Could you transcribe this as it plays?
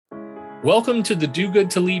Welcome to the Do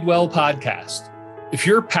Good to Lead Well podcast. If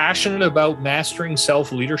you're passionate about mastering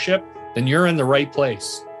self-leadership, then you're in the right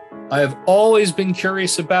place. I have always been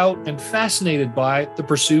curious about and fascinated by the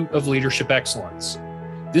pursuit of leadership excellence.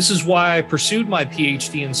 This is why I pursued my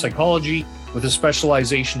PhD in psychology with a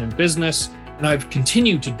specialization in business, and I've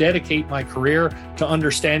continued to dedicate my career to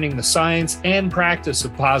understanding the science and practice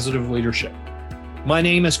of positive leadership. My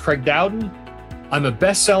name is Craig Dowden. I'm a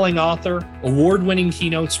best-selling author, award-winning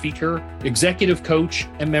keynote speaker, executive coach,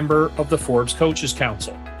 and member of the Forbes Coaches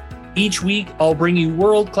Council. Each week, I'll bring you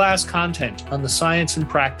world-class content on the science and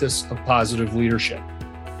practice of positive leadership.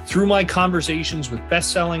 Through my conversations with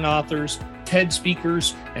best-selling authors, TED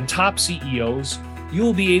speakers, and top CEOs,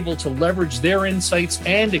 you'll be able to leverage their insights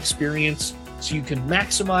and experience so you can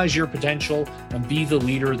maximize your potential and be the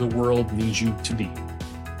leader the world needs you to be.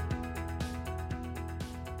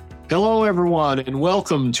 Hello, everyone, and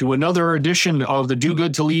welcome to another edition of the Do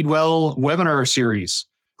Good to Lead Well webinar series.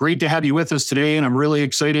 Great to have you with us today, and I'm really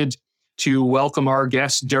excited to welcome our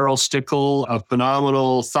guest, Darryl Stickel, a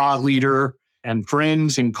phenomenal thought leader and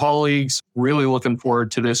friends and colleagues. Really looking forward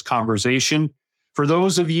to this conversation. For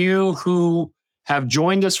those of you who have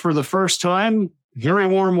joined us for the first time, very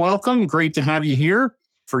warm welcome. Great to have you here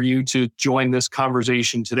for you to join this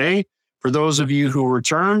conversation today. For those of you who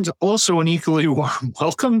returned, also an equally warm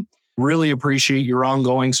welcome. Really appreciate your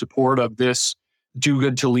ongoing support of this Do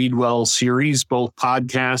Good to Lead Well series, both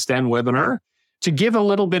podcast and webinar. To give a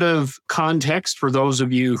little bit of context for those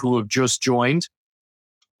of you who have just joined,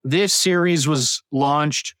 this series was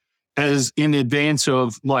launched as in advance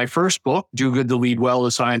of my first book, Do Good to Lead Well, The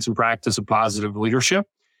Science and Practice of Positive Leadership.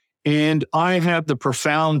 And I have the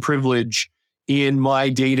profound privilege in my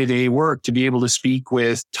day-to-day work to be able to speak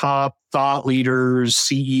with top thought leaders,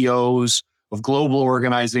 CEOs, of global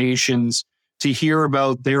organizations to hear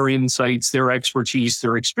about their insights, their expertise,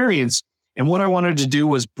 their experience. And what I wanted to do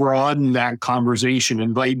was broaden that conversation,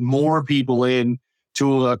 invite more people in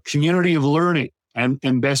to a community of learning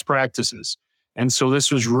and best practices. And so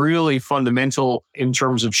this was really fundamental in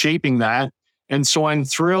terms of shaping that. And so I'm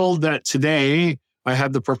thrilled that today I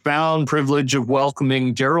have the profound privilege of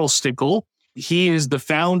welcoming Darryl Stickel. He is the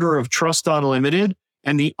founder of Trust Unlimited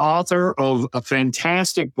and the author of a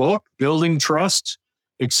fantastic book, Building Trust,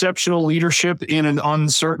 Exceptional Leadership in an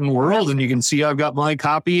Uncertain World. And you can see I've got my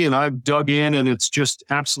copy and I've dug in and it's just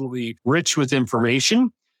absolutely rich with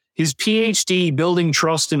information. His PhD, Building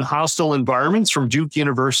Trust in Hostile Environments from Duke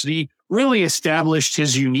University, really established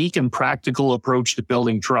his unique and practical approach to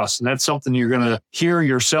building trust. And that's something you're going to hear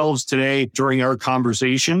yourselves today during our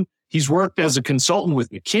conversation. He's worked as a consultant with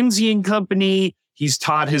McKinsey & Company. He's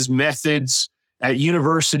taught his methods at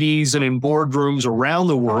universities and in boardrooms around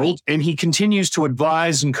the world. And he continues to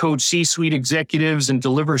advise and coach C-suite executives and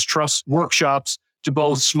delivers trust workshops to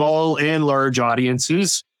both small and large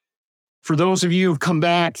audiences. For those of you who've come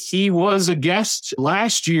back, he was a guest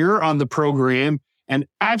last year on the program and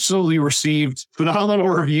absolutely received phenomenal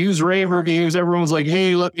reviews, rave reviews. Everyone's like,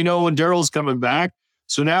 hey, let me know when Darryl's coming back.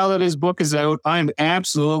 So now that his book is out, I'm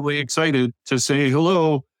absolutely excited to say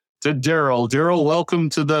hello to Darryl. Darryl, welcome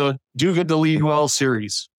to the Do Good to Lead Well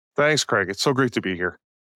series. Thanks, Craig. It's so great to be here.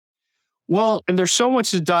 Well, and there's so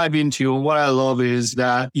much to dive into. And what I love is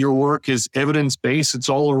that your work is evidence-based. It's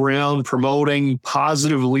all around promoting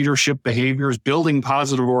positive leadership behaviors, building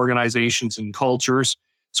positive organizations and cultures.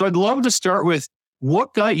 So I'd love to start with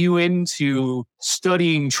what got you into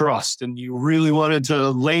studying trust? And you really wanted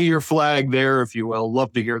to lay your flag there, if you will.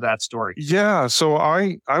 Love to hear that story. Yeah. So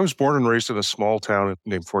I was born and raised in a small town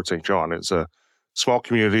named Fort St. John. It's a small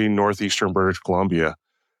community in northeastern British Columbia.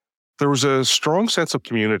 There was a strong sense of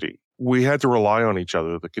community. We had to rely on each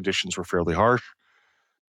other. The conditions were fairly harsh.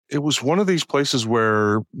 It was one of these places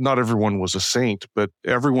where not everyone was a saint, but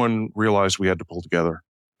everyone realized we had to pull together.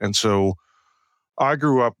 And so I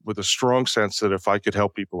grew up with a strong sense that if I could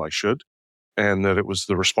help people, I should, and that it was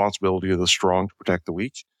the responsibility of the strong to protect the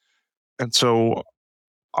weak. And so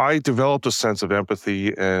I developed a sense of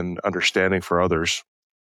empathy and understanding for others.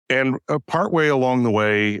 And partway along the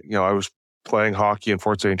way, I was playing hockey in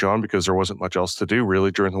Fort St. John because there wasn't much else to do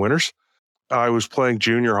really during the winters. I was playing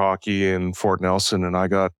junior hockey in Fort Nelson and I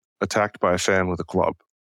got attacked by a fan with a club,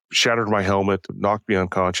 shattered my helmet, knocked me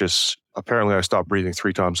unconscious. Apparently I stopped breathing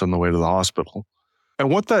 3 times on the way to the hospital. And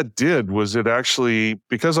what that did was it actually,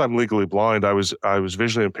 because I'm legally blind, I was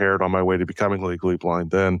visually impaired on my way to becoming legally blind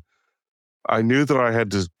then. I knew that I had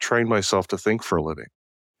to train myself to think for a living.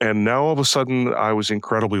 And now all of a sudden I was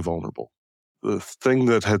incredibly vulnerable. The thing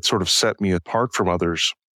that had sort of set me apart from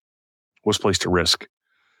others was placed at risk.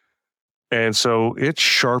 And so it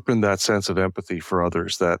sharpened that sense of empathy for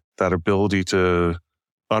others, that ability to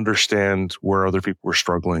understand where other people were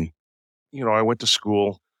struggling. I went to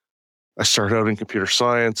school. I started out in computer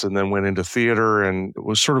science and then went into theater, and it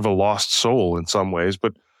was sort of a lost soul in some ways.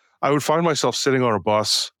 But I would find myself sitting on a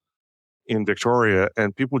bus in Victoria,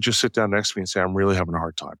 and people would just sit down next to me and say, I'm really having a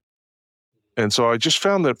hard time. And so I just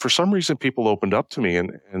found that for some reason, people opened up to me,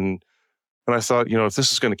 and I thought, if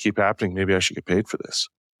this is going to keep happening, maybe I should get paid for this.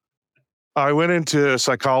 I went into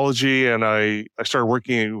psychology, and I started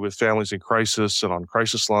working with families in crisis and on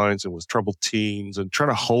crisis lines and with troubled teens and trying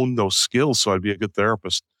to hone those skills so I'd be a good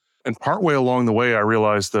therapist. And partway along the way, I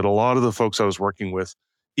realized that a lot of the folks I was working with,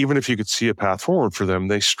 even if you could see a path forward for them,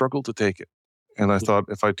 they struggled to take it. And I thought,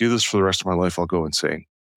 if I do this for the rest of my life, I'll go insane.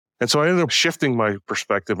 And so I ended up shifting my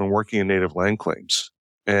perspective and working in native land claims.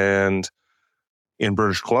 And in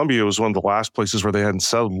British Columbia, it was one of the last places where they hadn't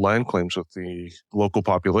settled land claims with the local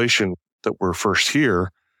population that were first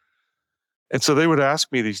here. And so they would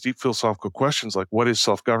ask me these deep philosophical questions like, what is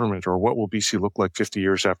self-government, or what will BC look like 50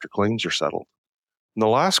 years after claims are settled? And the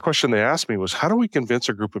last question they asked me was, how do we convince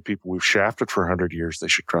a group of people we've shafted for 100 years they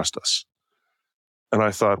should trust us? And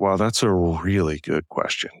I thought, wow, that's a really good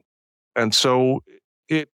question. And so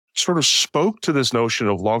it sort of spoke to this notion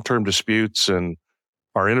of long-term disputes and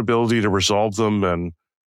our inability to resolve them. And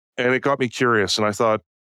it got me curious. And I thought,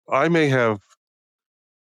 I may have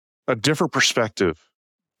a different perspective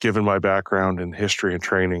given my background in history and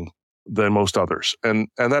training than most others. And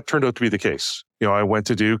that turned out to be the case. I went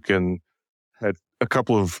to Duke and had a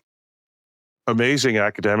couple of amazing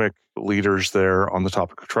academic leaders there on the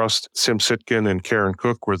topic of trust. Sim Sitkin and Karen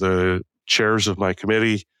Cook were the chairs of my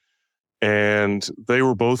committee, and they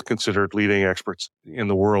were both considered leading experts in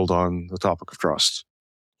the world on the topic of trust.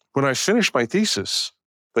 When I finished my thesis,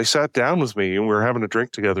 they sat down with me and we were having a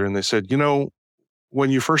drink together, and they said, when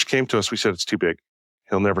you first came to us, we said it's too big.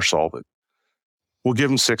 He'll never solve it. We'll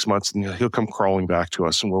give him 6 months and he'll come crawling back to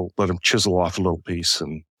us, and we'll let him chisel off a little piece,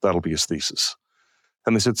 and that'll be his thesis.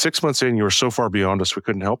 And they said, 6 months in, you were so far beyond us, we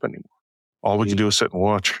couldn't help anymore. All we could do is sit and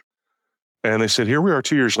watch. And they said, here we are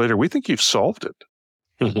 2 years later. We think you've solved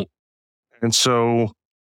it. And so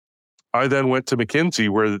I then went to McKinsey,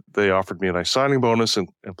 where they offered me a nice signing bonus and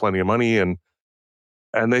plenty of money. And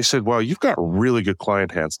they said, wow, you've got really good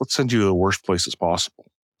client hands. Let's send you to the worst places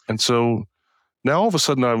possible. And so now all of a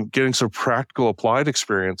sudden I'm getting some practical applied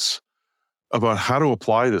experience about how to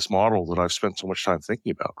apply this model that I've spent so much time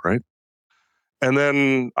thinking about, right? And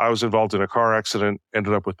then I was involved in a car accident,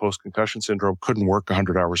 ended up with post-concussion syndrome, couldn't work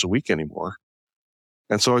 100 hours a week anymore.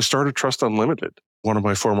 And so I started Trust Unlimited. One of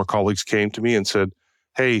my former colleagues came to me and said,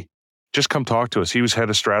 hey, just come talk to us. He was head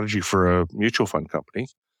of strategy for a mutual fund company.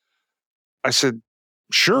 I said,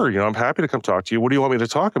 sure, I'm happy to come talk to you. What do you want me to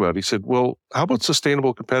talk about? He said, well, how about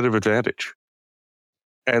sustainable competitive advantage?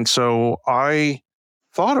 And so I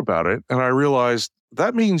thought about it, and I realized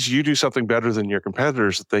that means you do something better than your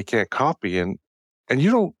competitors that they can't copy. And you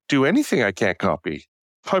don't do anything I can't copy.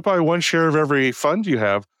 If I buy one share of every fund you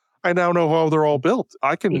have, I now know how they're all built.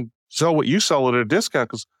 I can sell what you sell at a discount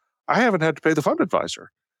because I haven't had to pay the fund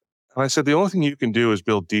advisor. And I said, the only thing you can do is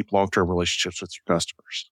build deep long-term relationships with your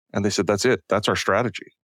customers. And they said, that's it. That's our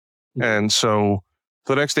strategy. Mm-hmm. And so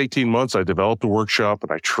for the next 18 months, I developed a workshop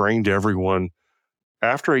and I trained everyone.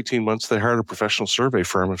 After 18 months, they hired a professional survey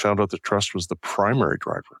firm and found out that trust was the primary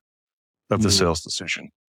driver of the sales decision.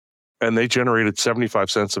 And they generated 75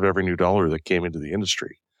 cents of every new dollar that came into the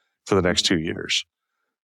industry for the next 2 years.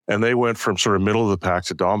 And they went from sort of middle of the pack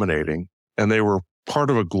to dominating. And they were part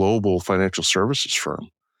of a global financial services firm.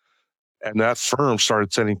 And that firm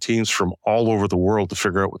started sending teams from all over the world to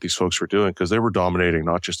figure out what these folks were doing, because they were dominating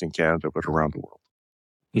not just in Canada, but around the world.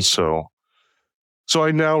 So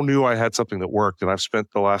I now knew I had something that worked. And I've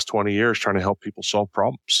spent the last 20 years trying to help people solve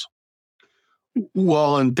problems.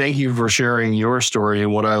 Well, and thank you for sharing your story.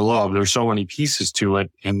 And what I love, there's so many pieces to it.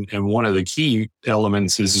 And one of the key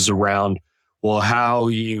elements is around, well, how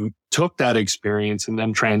you took that experience and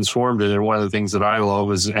then transformed it. And one of the things that I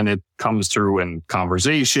love is, and it comes through in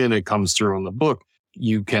conversation, it comes through in the book,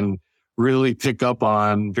 you can really pick up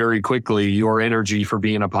on very quickly your energy for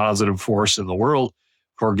being a positive force in the world,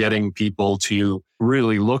 for getting people to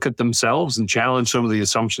really look at themselves and challenge some of the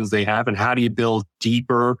assumptions they have. And how do you build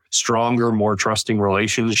deeper, stronger, more trusting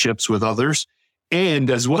relationships with others?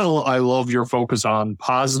 And as well, I love your focus on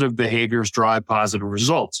positive behaviors drive positive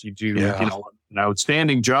results. You do an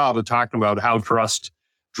outstanding job of talking about how trust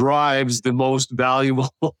drives the most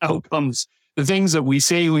valuable outcomes. The things that we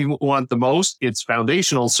say we want the most, it's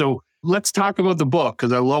foundational. So let's talk about the book,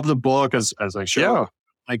 because I love the book as I shared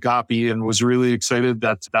my copy and was really excited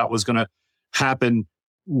that was going to happen.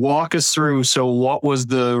 walk us through. So what was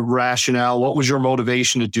the rationale? What was your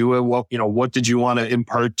motivation to do it? What did you want to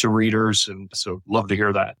impart to readers? And so love to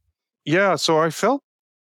hear that. Yeah. So I feel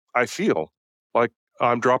like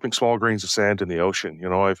I'm dropping small grains of sand in the ocean.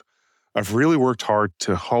 I've really worked hard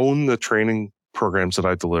to hone the training programs that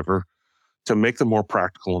I deliver, to make them more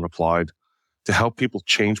practical and applied, to help people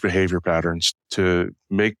change behavior patterns, to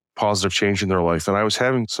make positive change in their life. And I was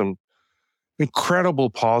having some incredible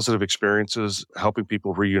positive experiences, helping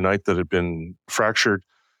people reunite that had been fractured,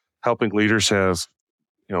 helping leaders have,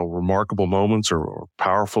 remarkable moments or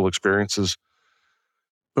powerful experiences.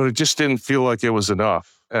 But it just didn't feel like it was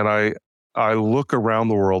enough. And I look around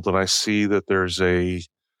the world and I see that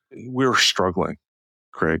we're struggling,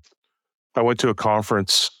 Craig. I went to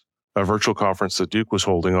a virtual conference that Duke was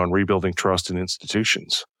holding on rebuilding trust in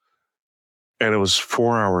institutions. And it was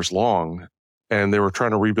 4 hours long. And they were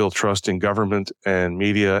trying to rebuild trust in government and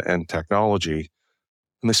media and technology.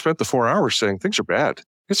 And they spent the 4 hours saying things are bad.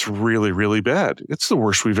 It's really, really bad. It's the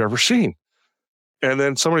worst we've ever seen. And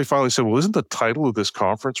then somebody finally said, well, isn't the title of this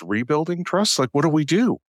conference Rebuilding Trust? Like, what do we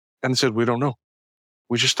do? And they said, we don't know.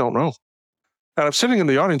 We just don't know. And I'm sitting in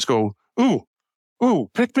the audience go, ooh,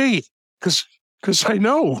 pick me, because I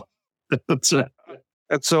know. That's it.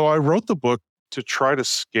 And so I wrote the book to try to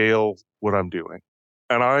scale what I'm doing.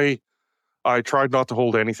 And I tried not to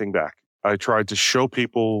hold anything back. I tried to show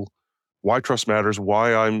people why trust matters,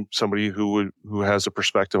 why I'm somebody who has a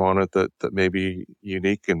perspective on it that may be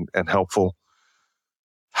unique and helpful,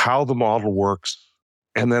 how the model works,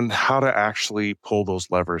 and then how to actually pull those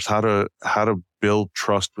levers, how to build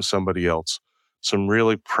trust with somebody else, some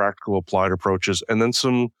really practical applied approaches, and then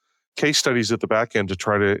some case studies at the back end to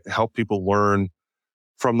try to help people learn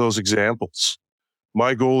from those examples.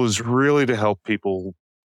 My goal is really to help people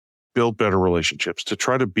build better relationships, to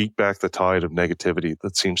try to beat back the tide of negativity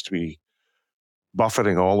that seems to be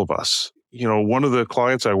buffeting all of us. One of the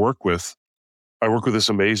clients I work with this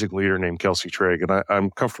amazing leader named Kelsey Trigg, and I'm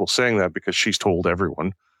comfortable saying that because she's told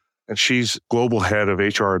everyone, and she's global head of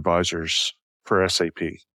HR advisors for SAP.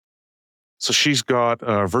 So she's got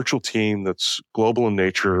a virtual team that's global in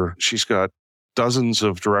nature. She's got dozens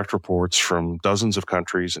of direct reports from dozens of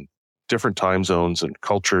countries and different time zones and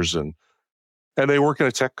cultures, and they work in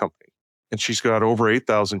a tech company. And she's got over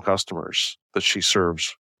 8,000 customers that she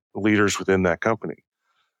serves, leaders within that company.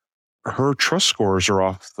 Her trust scores are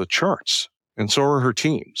off the charts, and so are her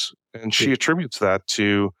teams. And she attributes that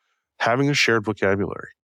to having a shared vocabulary.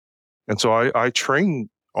 And so I train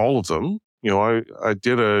all of them. I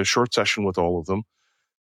did a short session with all of them.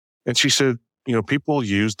 And she said, people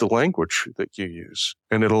use the language that you use,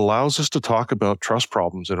 and it allows us to talk about trust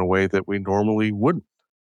problems in a way that we normally wouldn't.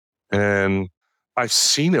 And I've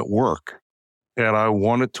seen it work, and I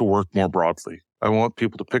want it to work more broadly. I want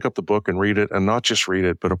people to pick up the book and read it, and not just read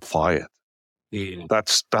it, but apply it. Yeah.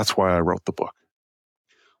 That's why I wrote the book.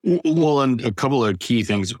 Well, and a couple of key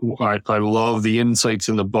things. I love the insights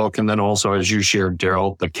in the book, and then also, as you shared,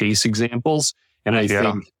 Darryl, the case examples. And I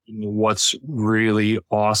think what's really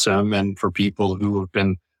awesome, and for people who have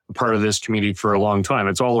been a part of this community for a long time,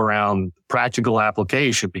 it's all around practical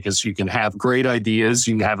application, because you can have great ideas,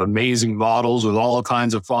 you can have amazing models with all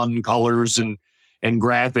kinds of fun colors and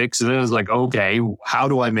graphics. And then it's like, okay, how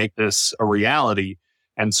do I make this a reality?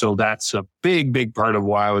 And so that's a big, big part of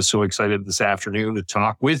why I was so excited this afternoon to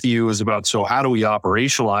talk with you, is about, so how do we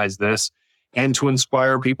operationalize this and to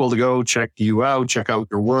inspire people to go check you out, check out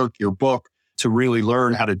your work, your book, to really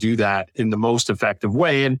learn how to do that in the most effective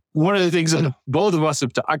way. And one of the things that both of us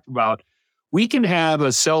have talked about, we can have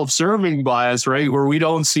a self-serving bias, right, where we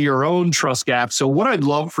don't see our own trust gaps. So what I'd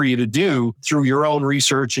love for you to do through your own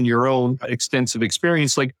research and your own extensive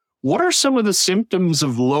experience, like, what are some of the symptoms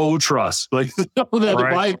of low trust? Like, that if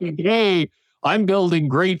I think, hey, I'm building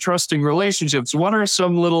great trusting relationships, what are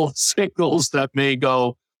some little signals that may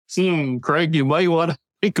go, Craig, you might want to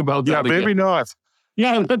think about that. Yeah, maybe not.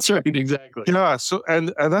 Yeah, that's right. Exactly. Yeah. So,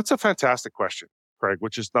 and that's a fantastic question, Craig,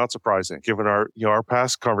 which is not surprising given our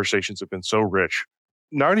past conversations have been so rich.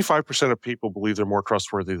 95% of people believe they're more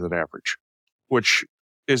trustworthy than average, which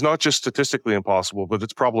is not just statistically impossible, but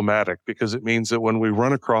it's problematic, because it means that when we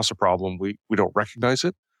run across a problem, we don't recognize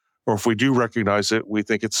it. Or if we do recognize it, we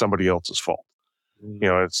think it's somebody else's fault.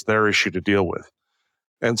 It's their issue to deal with.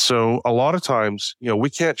 And so a lot of times, we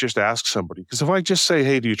can't just ask somebody, because if I just say,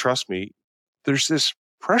 hey, do you trust me? There's this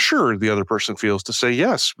pressure the other person feels to say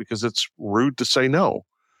yes, because it's rude to say no.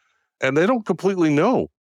 And they don't completely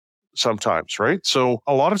know sometimes, right? So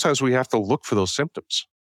a lot of times we have to look for those symptoms.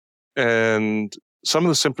 And some of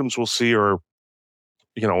the symptoms we'll see are,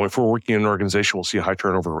 if we're working in an organization, we'll see a high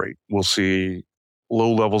turnover rate. We'll see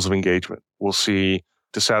low levels of engagement. We'll see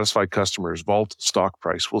dissatisfied customers, volatile stock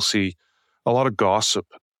price. We'll see a lot of gossip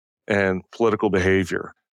and political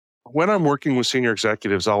behavior. When I'm working with senior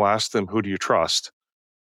executives, I'll ask them, who do you trust?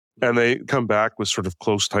 And they come back with sort of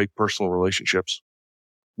close, tight personal relationships.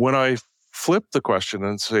 When I flip the question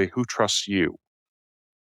and say, who trusts you?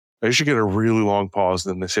 I usually get a really long pause.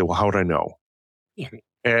 Then they say, well, how would I know? Yeah.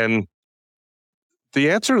 And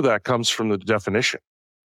the answer to that comes from the definition,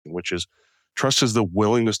 which is trust is the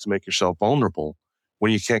willingness to make yourself vulnerable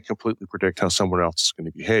when you can't completely predict how someone else is going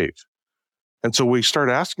to behave. And so we start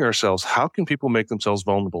asking ourselves, how can people make themselves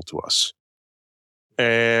vulnerable to us?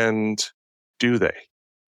 And do they?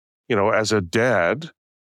 As a dad,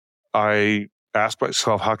 I ask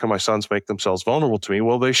myself, how can my sons make themselves vulnerable to me?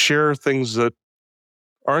 Well, they share things that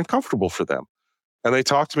are uncomfortable for them. And they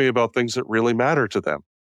talk to me about things that really matter to them.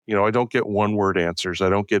 I don't get one-word answers. I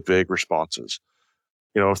don't get vague responses.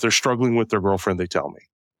 If they're struggling with their girlfriend, they tell me.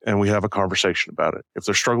 And we have a conversation about it. If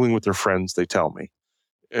they're struggling with their friends, they tell me.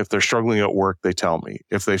 If they're struggling at work, they tell me.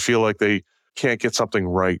 If they feel like they can't get something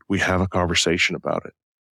right, we have a conversation about it.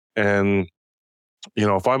 And,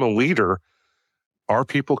 if I'm a leader, are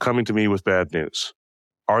people coming to me with bad news?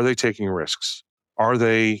 Are they taking risks? Are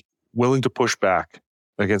they willing to push back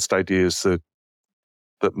against ideas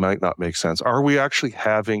that might not make sense? Are we actually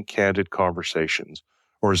having candid conversations,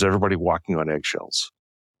 or is everybody walking on eggshells?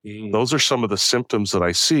 Those are some of the symptoms that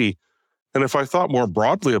I see. And if I thought more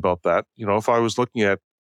broadly about that, if I was looking at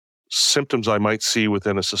symptoms I might see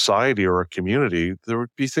within a society or a community, there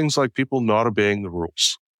would be things like people not obeying the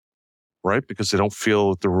rules, right? Because they don't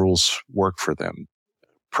feel that the rules work for them.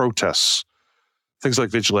 Protests, things like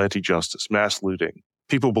vigilante justice, mass looting,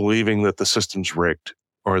 people believing that the system's rigged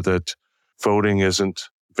or that voting isn't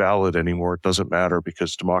valid anymore. It doesn't matter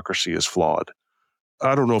because democracy is flawed.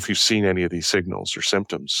 I don't know if you've seen any of these signals or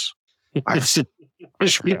symptoms. I've seen.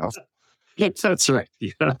 That's right.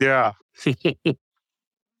 Yeah.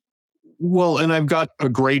 Well, and I've got a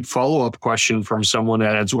great follow-up question from someone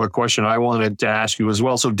that adds a question I wanted to ask you as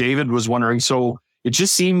well. So David was wondering, so it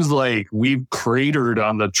just seems like we've cratered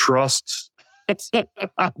on the trust.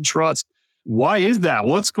 Trust. Why is that?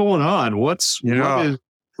 What's going on? What is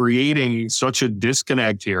creating such a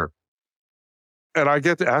disconnect here? And I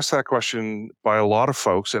get asked that question by a lot of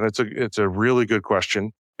folks, and it's a really good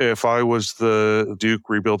question. If I was the Duke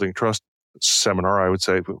Rebuilding Trust seminar, I would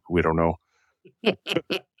say, we don't know.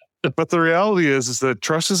 But the reality is that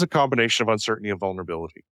trust is a combination of uncertainty and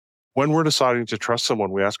vulnerability. When we're deciding to trust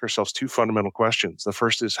someone, we ask ourselves two fundamental questions. The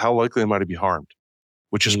first is, how likely am I to be harmed?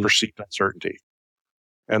 Which is perceived uncertainty.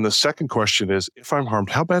 And the second question is, if I'm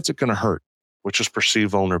harmed, how bad is it going to hurt? Which is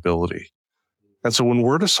perceived vulnerability. And so when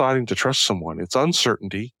we're deciding to trust someone, it's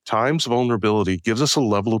uncertainty times vulnerability gives us a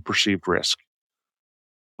level of perceived risk.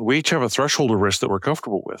 We each have a threshold of risk that we're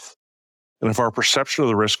comfortable with. And if our perception of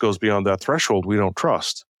the risk goes beyond that threshold, we don't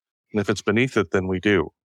trust. And if it's beneath it, then we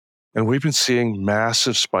do. And we've been seeing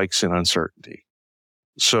massive spikes in uncertainty.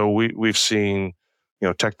 So we've seen,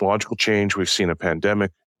 technological change. We've seen a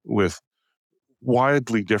pandemic with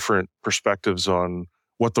widely different perspectives on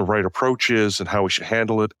what the right approach is and how we should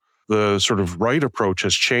handle it. The sort of right approach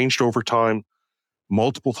has changed over time,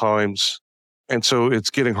 multiple times. And so it's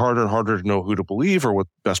getting harder and harder to know who to believe or what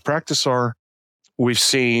best practice are. We've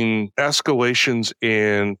seen escalations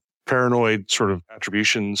in paranoid sort of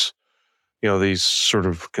attributions, these sort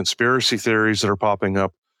of conspiracy theories that are popping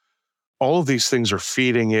up. All of these things are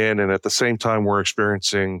feeding in. And at the same time, we're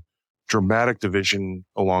experiencing dramatic division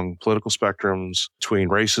along political spectrums, between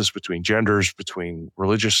races, between genders, between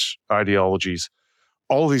religious ideologies.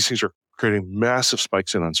 All of these things are creating massive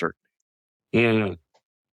spikes in uncertainty. Yeah.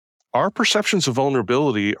 Our perceptions of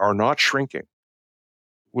vulnerability are not shrinking.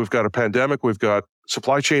 We've got a pandemic, we've got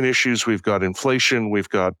supply chain issues, we've got inflation, we've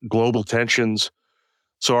got global tensions.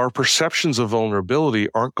 So our perceptions of vulnerability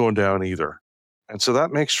aren't going down either. And so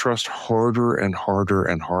that makes trust harder and harder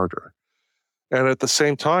and harder. And at the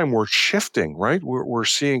same time, we're shifting, right? We're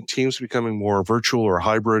seeing teams becoming more virtual or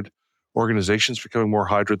hybrid, organizations becoming more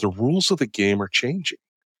hybrid. The rules of the game are changing.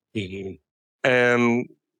 Mm-hmm. And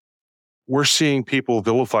we're seeing people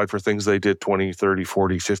vilified for things they did 20, 30,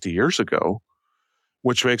 40, 50 years ago,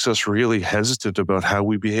 which makes us really hesitant about how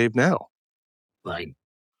we behave now. Right.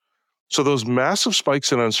 So those massive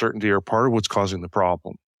spikes in uncertainty are part of what's causing the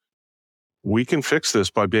problem. We can fix this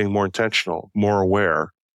by being more intentional, more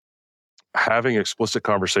aware, having explicit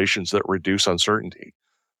conversations that reduce uncertainty.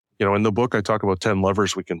 In the book, I talk about 10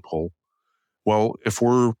 levers we can pull. Well, if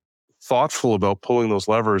we're thoughtful about pulling those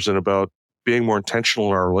levers and about being more intentional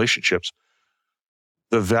in our relationships,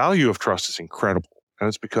 the value of trust is incredible. And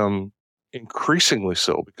it's become increasingly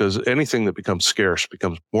so, because anything that becomes scarce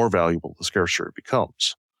becomes more valuable the scarcer it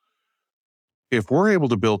becomes. If we're able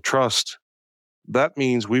to build trust, that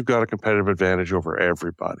means we've got a competitive advantage over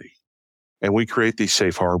everybody. And we create these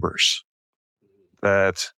safe harbors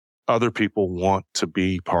that other people want to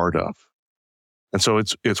be part of. And so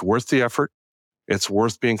it's worth the effort. It's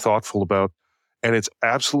worth being thoughtful about, and it's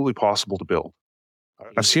absolutely possible to build.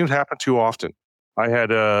 I've seen it happen too often. I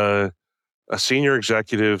had a senior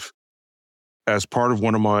executive as part of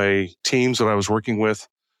one of my teams that I was working with.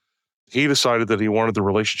 He decided that he wanted the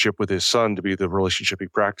relationship with his son to be the relationship he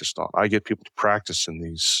practiced on. I get people to practice in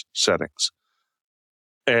these settings.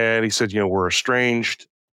 And he said, we're estranged.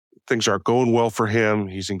 Things aren't going well for him.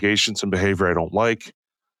 He's engaged in some behavior I don't like.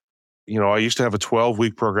 I used to have a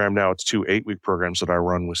 12-week program. Now it's 2 8-week programs that I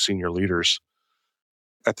run with senior leaders.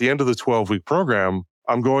 At the end of the 12-week program,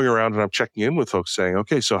 I'm going around and I'm checking in with folks saying,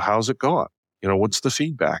 okay, so how's it gone? What's the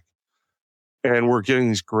feedback? And we're getting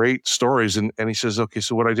these great stories. And he says, okay,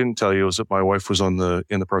 so what I didn't tell you is that my wife was in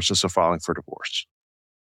the process of filing for divorce.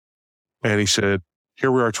 And he said,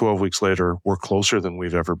 here we are 12 weeks later, we're closer than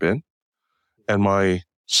we've ever been. And my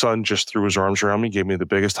son just threw his arms around me, gave me the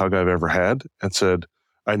biggest hug I've ever had, and said,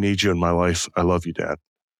 I need you in my life. I love you, Dad.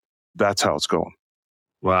 That's how it's going.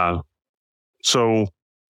 Wow. So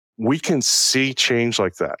we can see change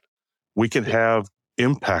like that. We can have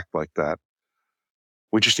impact like that.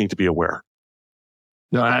 We just need to be aware.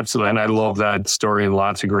 No, absolutely. And I love that story and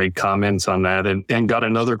lots of great comments on that. And got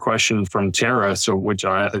another question from Tara, which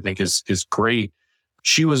I think is great.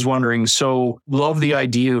 She was wondering, so love the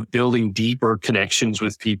idea of building deeper connections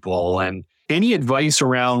with people, and any advice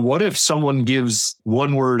around what if someone gives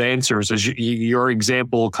one-word answers, as your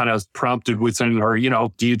example kind of prompted within, or,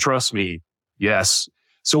 do you trust me? Yes.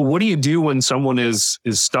 So what do you do when someone is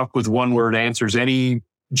stuck with one-word answers? Any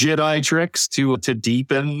Jedi tricks to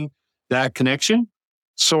deepen that connection?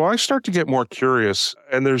 So I start to get more curious.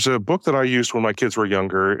 And there's a book that I used when my kids were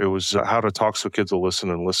younger. It was How to Talk So Kids Will Listen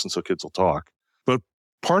and Listen So Kids Will Talk. But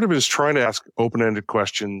part of it is trying to ask open-ended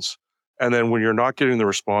questions. And then when you're not getting the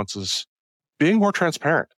responses, being more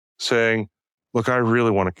transparent, saying, look, I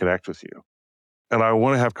really want to connect with you. And I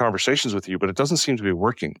want to have conversations with you, but it doesn't seem to be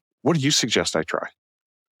working. What do you suggest I try?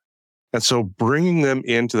 And so bringing them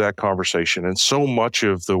into that conversation. And so much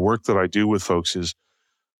of the work that I do with folks is,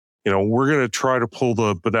 we're going to try to pull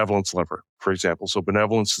the benevolence lever, for example. So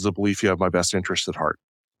benevolence is the belief you have my best interest at heart.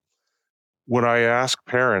 When I ask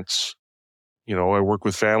parents, I work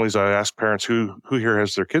with families, I ask parents who here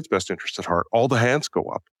has their kids' best interest at heart, all the hands go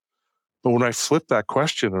up. But when I flip that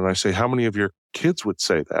question and I say, how many of your kids would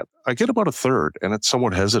say that? I get about a third, and it's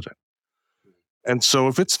somewhat hesitant. And so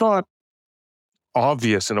if it's not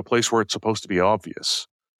obvious in a place where it's supposed to be obvious,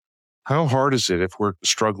 how hard is it if we're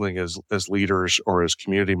struggling as leaders or as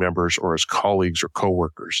community members or as colleagues or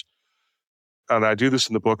coworkers? And I do this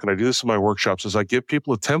in the book and I do this in my workshops, is I give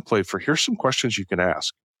people a template for here's some questions you can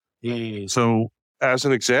ask. So as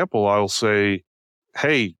an example, I'll say,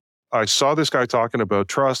 hey, I saw this guy talking about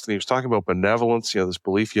trust and he was talking about benevolence, this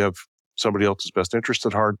belief you have somebody else's best interest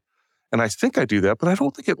at heart. And I think I do that, but I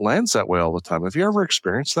don't think it lands that way all the time. Have you ever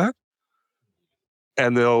experienced that?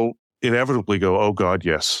 And they'll inevitably go, oh God,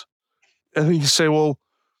 yes. And then you say, well,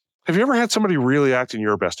 have you ever had somebody really act in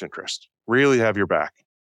your best interest, really have your back?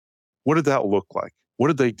 What did that look like? What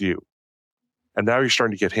did they do? And now you're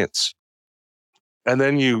starting to get hints. And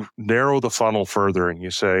then you narrow the funnel further and you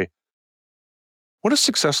say, what does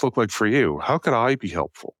success look like for you? How could I be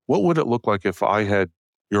helpful? What would it look like if I had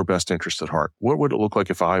your best interest at heart? What would it look like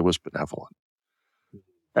if I was benevolent?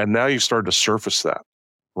 And now you start to surface that,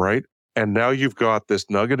 right? And now you've got this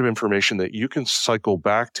nugget of information that you can cycle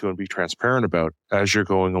back to and be transparent about as you're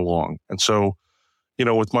going along. And so,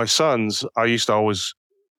 with my sons, I used to always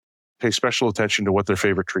pay special attention to what their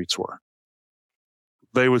favorite treats were.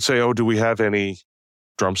 They would say, oh, do we have any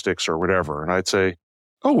drumsticks or whatever? And I'd say,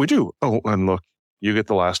 oh, we do. Oh, and look, you get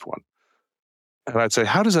the last one. And I'd say,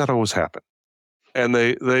 how does that always happen? And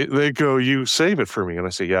they go, you save it for me. And I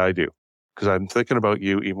say, yeah, I do. Because I'm thinking about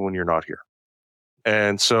you even when you're not here.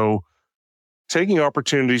 And so taking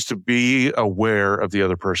opportunities to be aware of the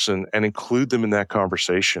other person and include them in that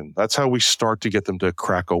conversation, that's how we start to get them to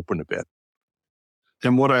crack open a bit.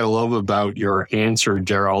 And what I love about your answer,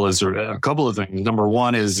 Darryl, is a couple of things. Number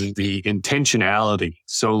one is the intentionality.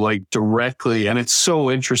 So directly, and it's so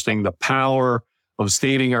interesting, the power of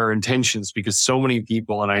stating our intentions, because so many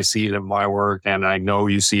people, and I see it in my work, and I know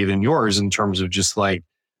you see it in yours, in terms of just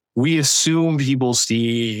we assume people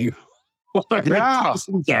see what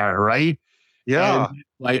right? Yeah.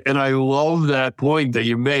 And I love that point that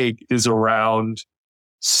you make is around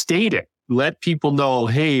stating. let people know,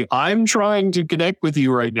 hey, I'm trying to connect with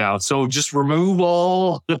you right now. So just remove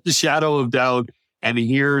all the shadow of doubt. And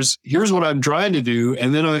here's what I'm trying to do.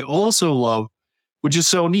 And then I also love, which is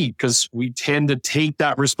so neat because we tend to take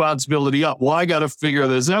that responsibility up. Well, I got to figure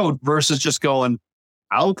this out versus just going,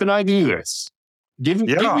 how can I do this? Give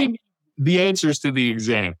me the answers to the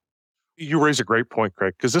exam. You raise a great point,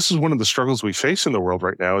 Craig, because this is one of the struggles we face in the world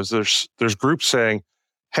right now is there's groups saying,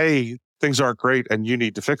 hey, things aren't great and you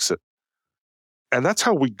need to fix it. And that's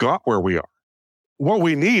how we got where we are. What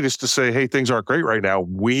we need is to say, hey, things aren't great right now.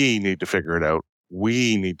 We need to figure it out.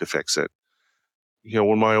 We need to fix it. You know,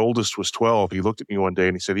 when my oldest was 12, he looked at me one day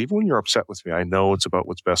and he said, even when you're upset with me, I know it's about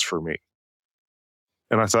what's best for me.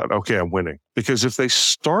 And I thought, okay, I'm winning. Because if they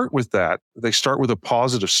start with that, they start with a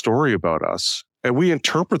positive story about us. And we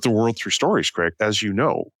interpret the world through stories, Craig, as you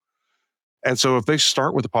know. And so if they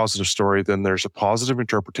start with a positive story, then there's a positive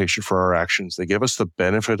interpretation for our actions. They give us the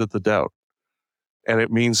benefit of the doubt. And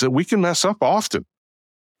it means that we can mess up often.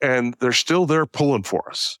 And they're still there pulling for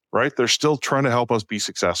us, right? They're still trying to help us be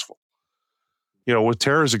successful. You know, with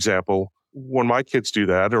Tara's example, when my kids do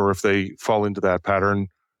that, or if they fall into that pattern,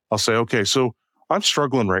 I'll say, okay, so I'm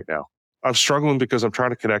struggling right now. I'm struggling because I'm trying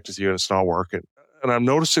to connect with you and it's not working. And I'm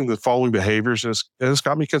noticing the following behaviors and it's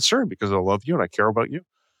got me concerned because I love you and I care about you.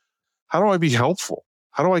 How do I be helpful?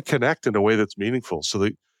 How do I connect in a way that's meaningful so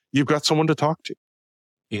that you've got someone to talk to?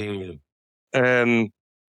 Yeah. And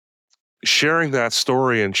sharing that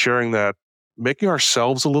story and sharing that, making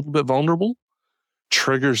ourselves a little bit vulnerable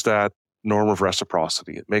triggers that norm of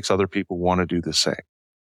reciprocity. It makes other people want to do the same.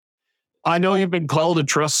 I know you've been called a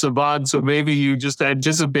trust savant, so maybe you just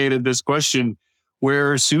anticipated this question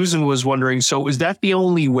where Susan was wondering, so is that the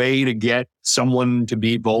only way to get someone to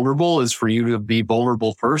be vulnerable is for you to be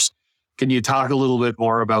vulnerable first? Can you talk a little bit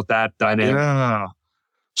more about that dynamic? Yeah.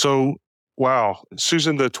 So, wow,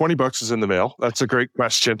 Susan, the $20 is in the mail. That's a great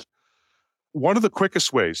question. One of the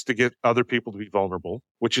quickest ways to get other people to be vulnerable,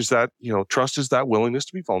 which is that, you know, trust is that willingness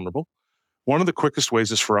to be vulnerable. One of the quickest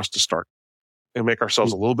ways is for us to start and make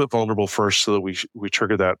ourselves a little bit vulnerable first so that we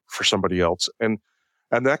trigger that for somebody else. And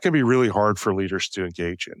that can be really hard for leaders to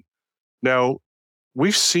engage in. Now,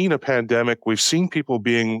 we've seen a pandemic. We've seen people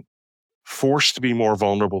being forced to be more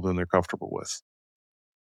vulnerable than they're comfortable with.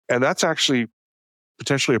 And that's actually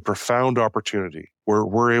potentially a profound opportunity where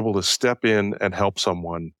we're able to step in and help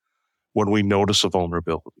someone when we notice a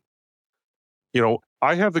vulnerability. You know,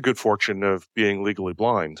 I have the good fortune of being legally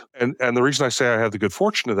blind. And the reason I say I have the good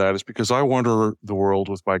fortune of that is because I wander the world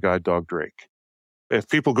with my guide dog, Drake. If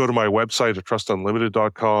people go to my website at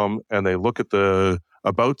trustunlimited.com and they look at the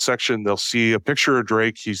About section, they'll see a picture of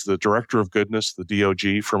Drake. He's the director of goodness, the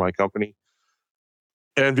DOG for my company.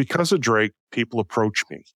 And because of Drake, people approach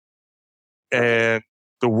me. And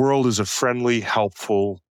the world is a friendly,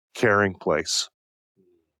 helpful, caring place.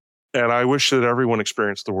 And I wish that everyone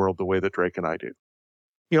experienced the world the way that Drake and I do.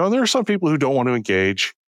 You know, there are some people who don't want to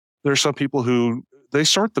engage. There are some people who they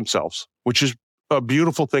sort themselves, which is a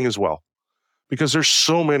beautiful thing as well. Because there's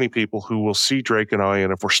so many people who will see Drake and I,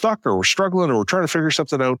 and if we're stuck or we're struggling or we're trying to figure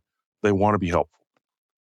something out, they want to be helpful.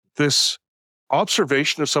 This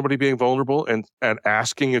observation of somebody being vulnerable and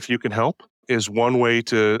asking if you can help is one way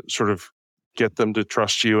to sort of get them to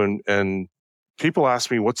trust you. And people ask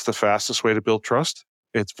me, what's the fastest way to build trust?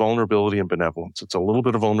 It's vulnerability and benevolence. It's a little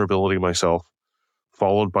bit of vulnerability myself,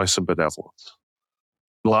 followed by some benevolence.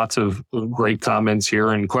 Lots of great comments here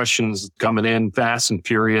and questions coming in fast and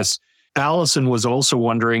furious. Allison was also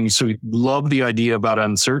wondering, so we love the idea about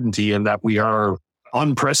uncertainty and that we are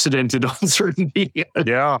unprecedented uncertainty.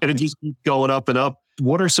 Yeah. And it just keeps going up and up.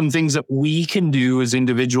 What are some things that we can do as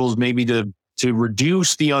individuals maybe to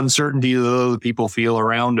reduce the uncertainty that other people feel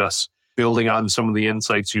around us, building on some of the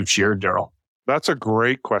insights you've shared, Darryl? That's a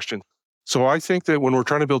great question. So I think that when we're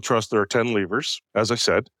trying to build trust, there are 10 levers, as I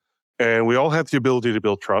said, and we all have the ability to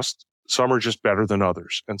build trust. Some are just better than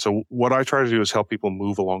others. And so what I try to do is help people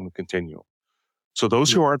move along the continuum. So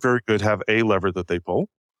those who aren't very good have a lever that they pull,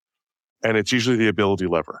 and it's usually the ability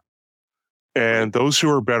lever. And those who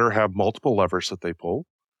are better have multiple levers that they pull.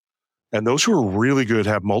 And those who are really good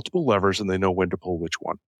have multiple levers and they know when to pull which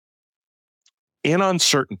one. In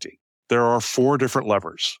uncertainty, there are 4 different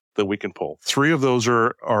levers that we can pull. 3 of those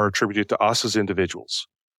are attributed to us as individuals.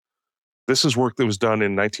 This is work that was done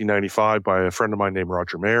in 1995 by a friend of mine named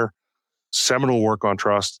Roger Mayer. Seminal work on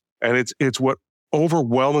trust. And it's what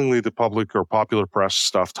overwhelmingly the public or popular press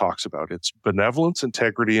stuff talks about. It's benevolence,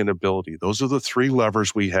 integrity, and ability. Those are the 3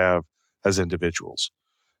 levers we have as individuals.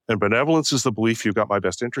 And benevolence is the belief you've got my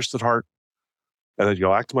best interest at heart and that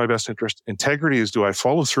you'll act in my best interest. Integrity is, do I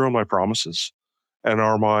follow through on my promises? And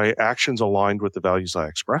are my actions aligned with the values I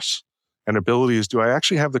express? And ability is, do I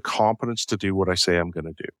actually have the competence to do what I say I'm going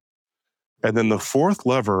to do? And then the fourth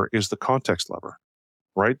lever is the context lever,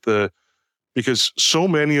 right? Because so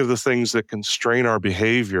many of the things that constrain our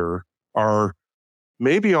behavior are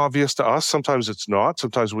maybe obvious to us. Sometimes it's not.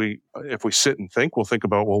 Sometimes if we sit and think, we'll think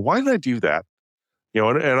about, well, why did I do that?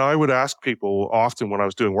 And I would ask people often when I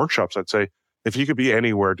was doing workshops, I'd say, if you could be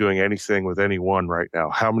anywhere doing anything with anyone right now,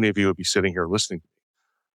 how many of you would be sitting here listening to me?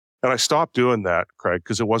 And I stopped doing that, Craig,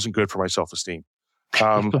 because it wasn't good for my self-esteem.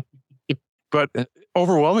 But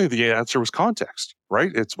overwhelmingly, the answer was context,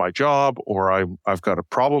 right? It's my job, or I've got a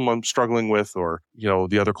problem I'm struggling with, or,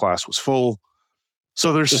 the other class was full.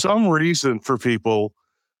 So there's some reason for people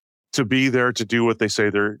to be there to do what they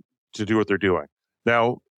say to do what they're doing.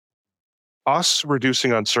 Now, us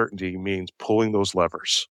reducing uncertainty means pulling those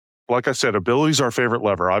levers. Like I said, ability is our favorite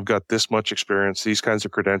lever. I've got this much experience, these kinds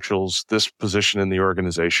of credentials, this position in the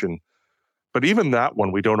organization. But even that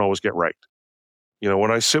one, we don't always get right.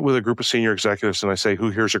 When I sit with a group of senior executives and I say, who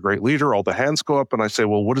here's a great leader? All the hands go up and I say,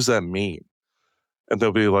 well, what does that mean? And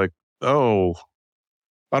they'll be like, oh,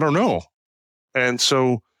 I don't know. And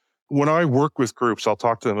so when I work with groups, I'll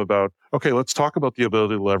talk to them about, okay, let's talk about the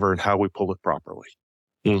ability lever and how we pull it properly.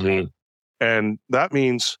 Mm-hmm. And that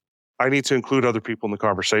means I need to include other people in the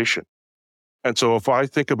conversation. And so if I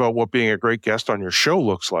think about what being a great guest on your show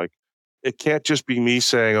looks like, it can't just be me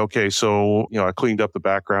saying, okay, so, I cleaned up the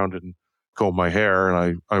background and combed my hair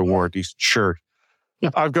and I wore a decent shirt. Yeah.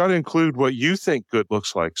 I've got to include what you think good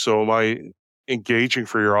looks like. So am I engaging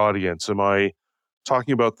for your audience? Am I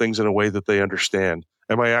talking about things in a way that they understand?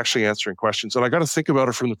 Am I actually answering questions? And I got to think about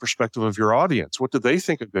it from the perspective of your audience. What do they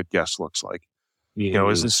think a good guest looks like?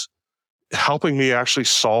 Is this helping me actually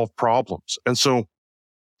solve problems? And so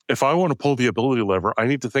if I want to pull the ability lever, I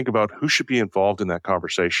need to think about who should be involved in that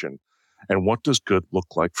conversation and what does good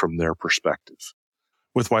look like from their perspective.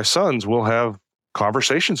 With my sons, we'll have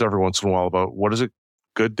conversations every once in a while about what does a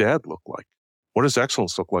good dad look like? What does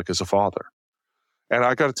excellence look like as a father? And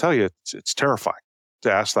I got to tell you, it's terrifying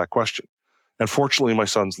to ask that question. And fortunately, my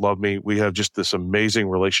sons love me. We have just this amazing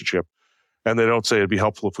relationship. And they don't say it'd be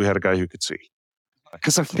helpful if we had a guy who could see,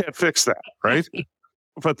 because I can't fix that, right?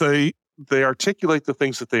 But they articulate the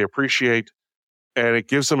things that they appreciate, and it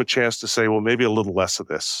gives them a chance to say, well, maybe a little less of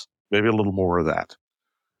this, maybe a little more of that.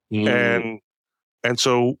 And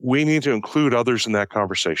so we need to include others in that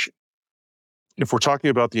conversation. If we're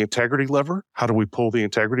talking about the integrity lever, how do we pull the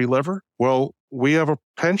integrity lever? Well, we have a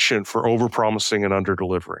penchant for overpromising and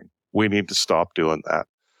underdelivering. We need to stop doing that.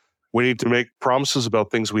 We need to make promises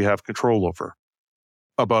about things we have control over,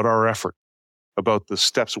 about our effort, about the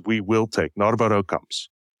steps we will take, not about outcomes,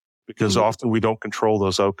 because often we don't control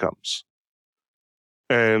those outcomes.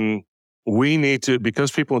 And we need to,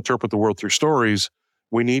 because people interpret the world through stories,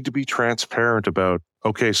 we need to be transparent about,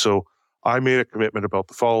 okay, so I made a commitment about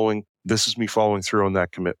the following. This is me following through on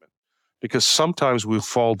that commitment. Because sometimes we'll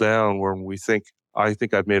fall down when we think, I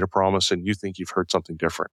think I've made a promise and you think you've heard something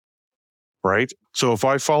different, right? So if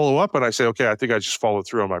I follow up and I say, okay, I think I just followed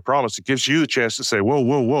through on my promise, it gives you the chance to say,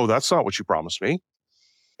 whoa, that's not what you promised me.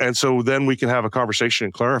 And so then we can have a conversation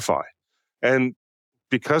and clarify. And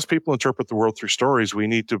because people interpret the world through stories, we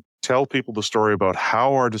need to tell people the story about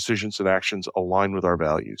how our decisions and actions align with our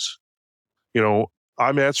values.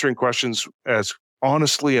 I'm answering questions as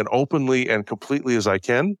honestly and openly and completely as I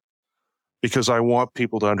can, because I want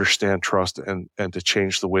people to understand trust and to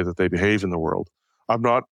change the way that they behave in the world. I'm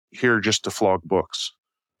not here just to flog books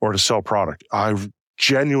or to sell product. I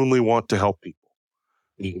genuinely want to help people.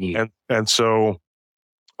 Mm-hmm. And so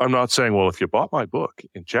I'm not saying, well, if you bought my book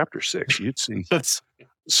in chapter 6, you'd see.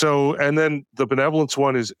 So, and then the benevolence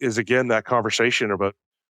one is again, that conversation about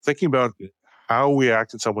thinking about how we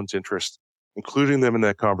act in someone's interest, including them in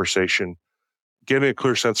that conversation, getting a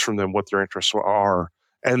clear sense from them what their interests are,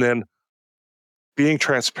 and then being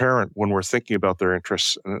transparent when we're thinking about their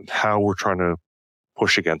interests and how we're trying to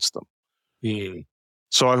push against them. Mm.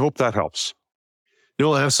 So I hope that helps.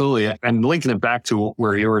 No, absolutely. And linking it back to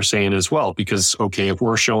where you were saying as well, because, okay, if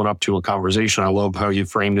we're showing up to a conversation, I love how you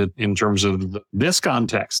framed it in terms of this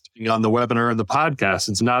context on the webinar and the podcast.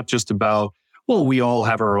 It's not just about, well, we all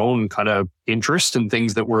have our own kind of interest and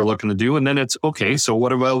things that we're looking to do. And then it's, okay, so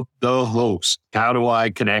what about the host? How do I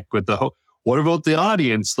connect with the host? What about the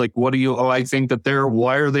audience? Like, I think that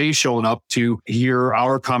why are they showing up to hear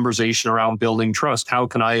our conversation around building trust? How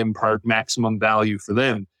can I impart maximum value for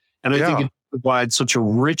them? And I think it provides such a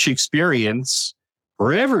rich experience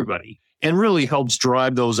for everybody and really helps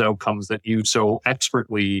drive those outcomes that you so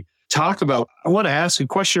expertly talk about. I want to ask a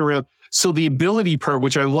question around, so the ability part,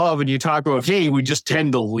 which I love, and you talk about, hey, we just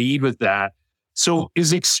tend to lead with that. So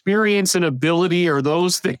is experience and ability, are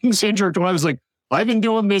those things intertwined? I was like, I've been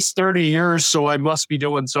doing this 30 years, so I must be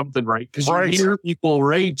doing something right. Because you hear people,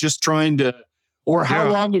 right, just trying to, or how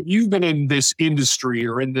long have you been in this industry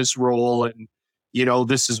or in this role? And,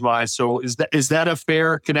 this is why. So is that a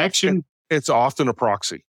fair connection? It's often a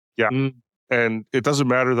proxy. Yeah. And it doesn't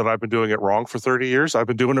matter that I've been doing it wrong for 30 years. I've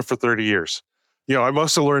been doing it for 30 years. I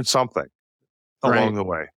must have learned something along the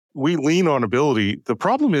way. We lean on ability. The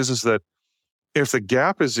problem is that if the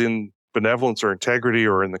gap is in benevolence or integrity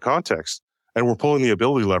or in the context, and we're pulling the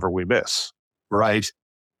ability lever, we miss. Right.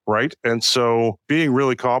 And so being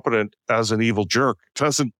really competent as an evil jerk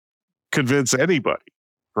doesn't convince anybody.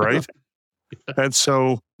 Right. And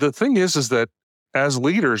so the thing is that as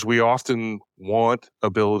leaders, we often want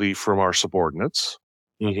ability from our subordinates.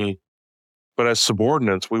 Mm-hmm. But as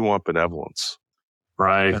subordinates, we want benevolence.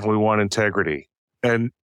 Right. And we want integrity.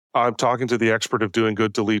 And I'm talking to the expert of doing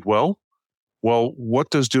good to lead well. Well, what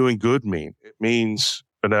does doing good mean? It means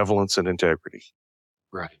benevolence and integrity.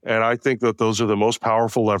 Right. And I think that those are the most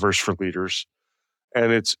powerful levers for leaders.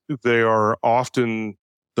 And they are often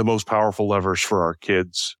the most powerful levers for our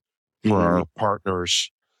kids, for our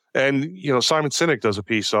partners. And, Simon Sinek does a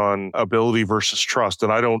piece on ability versus trust.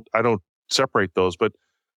 And I don't separate those, but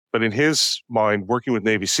in his mind, working with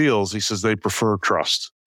Navy SEALs, he says they prefer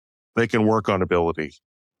trust. They can work on ability.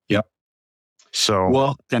 Yep. So,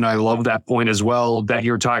 well, and I love that point as well that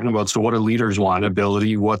you're talking about. So what do leaders want?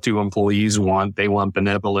 Ability. What do employees want? They want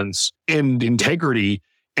benevolence and integrity.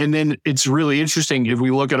 And then it's really interesting if we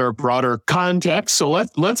look at our broader context. So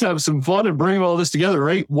let's have some fun and bring all this together,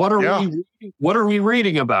 right? What are we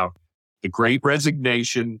reading about? The Great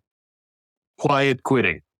Resignation, quiet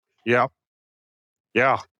quitting. Yeah.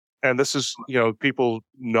 And this is, people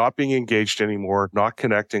not being engaged anymore, not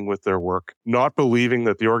connecting with their work, not believing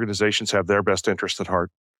that the organizations have their best interest at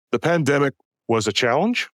heart. The pandemic was a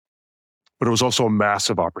challenge, but it was also a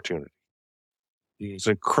massive opportunity. It's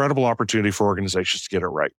an incredible opportunity for organizations to get it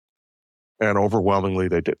right. And overwhelmingly,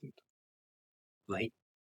 they didn't. Right.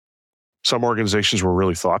 Some organizations were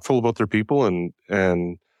really thoughtful about their people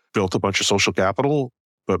and built a bunch of social capital,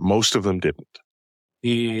 but most of them didn't.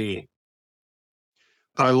 Yeah.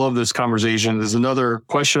 I love this conversation. There's another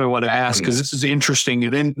question I want to ask because this is interesting.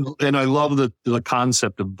 And I love the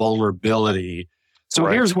concept of vulnerability. So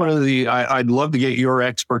here's one of I'd love to get your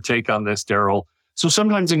expert take on this, Darryl. So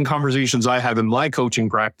sometimes in conversations I have in my coaching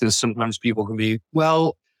practice, sometimes people can be,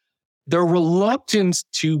 they're reluctant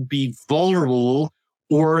to be vulnerable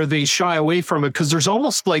or they shy away from it because there's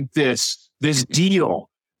almost like this deal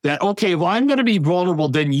that, okay, well, I'm going to be vulnerable,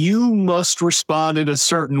 then you must respond in a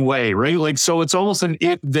certain way, right? Like, so it's almost an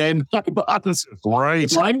if-then hypothesis.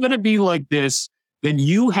 Right. If I'm going to be like this, then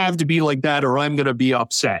you have to be like that or I'm going to be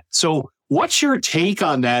upset. So what's your take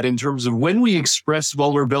on that in terms of when we express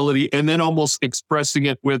vulnerability and then almost expressing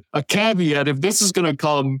it with a caveat, if this is going to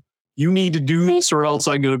come, you need to do this or else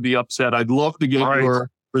I'm going to be upset. I'd love to get your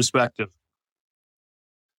perspective.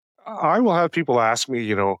 I will have people ask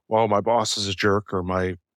me, well, my boss is a jerk or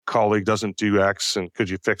my colleague doesn't do X and could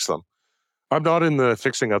you fix them? I'm not in the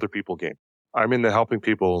fixing other people game. I'm in the helping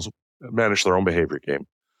people manage their own behavior game.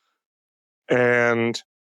 And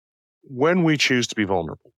when we choose to be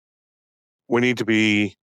vulnerable, we need to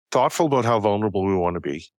be thoughtful about how vulnerable we want to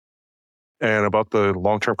be and about the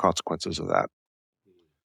long-term consequences of that.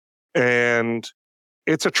 And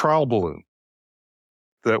it's a trial balloon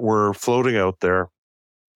that we're floating out there.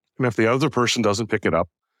 And if the other person doesn't pick it up,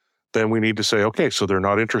 then we need to say, okay, so they're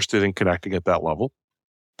not interested in connecting at that level.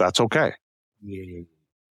 That's okay.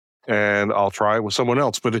 And I'll try it with someone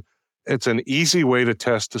else. But it's an easy way to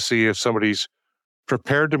test to see if somebody's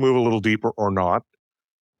prepared to move a little deeper or not.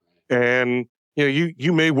 And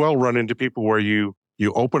you may well run into people where you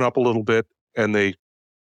open up a little bit and they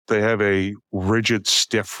have a rigid,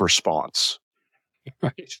 stiff response.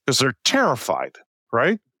 Right. Because they're terrified,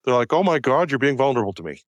 right? They're like, oh my God, you're being vulnerable to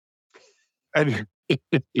me. And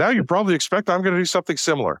now you probably expect I'm going to do something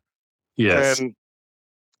similar. Yes.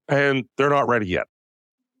 And they're not ready yet.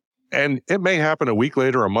 And it may happen a week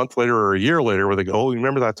later, a month later, or a year later where they go, oh,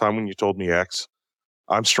 remember that time when you told me X?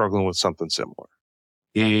 I'm struggling with something similar.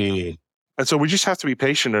 Yeah. And so we just have to be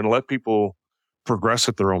patient and let people progress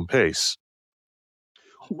at their own pace.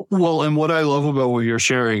 Well, and what I love about what you're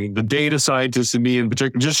sharing, the data scientist in me in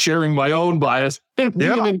particular, just sharing my own bias,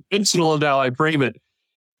 being intentional in how I frame it.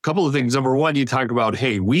 A couple of things. Number one, you talk about,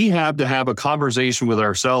 hey, we have to have a conversation with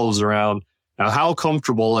ourselves around how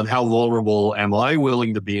comfortable and how vulnerable am I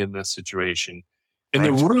willing to be in this situation? And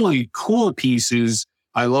the really cool piece is,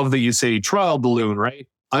 I love that you say trial balloon, right?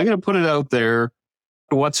 I'm going to put it out there.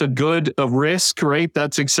 what's a good a risk, right?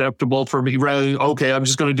 That's acceptable for me. Rather, okay, I'm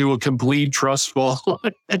just going to do a complete trust fall.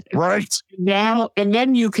 Right. Now, and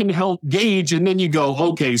then you can help gauge, and then you go,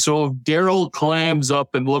 okay, so if Darryl clams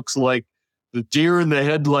up and looks like the deer in the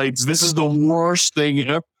headlights, this is the worst thing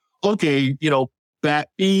ever. Okay, back,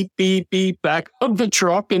 beep, beep, beep, back up the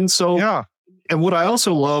truck. And so, Yeah. and what I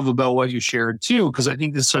also love about what you shared too, because I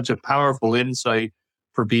think this is such a powerful insight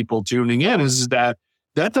for people tuning in, is that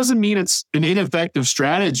doesn't mean it's an ineffective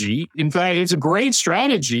strategy. In fact, it's a great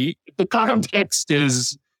strategy. The context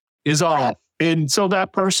is off. And so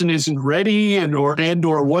that person isn't ready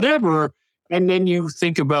or whatever. And then you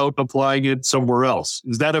think about applying it somewhere else.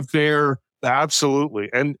 Is that a fair? Absolutely.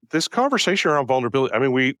 And this conversation around vulnerability, I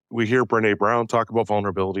mean, we hear Brene Brown talk about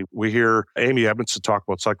vulnerability. We hear Amy Edmondson talk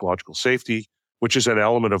about psychological safety, which is an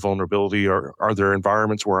element of vulnerability. Are there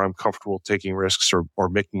environments where I'm comfortable taking risks or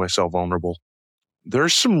making myself vulnerable?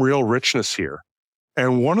 There's some real richness here.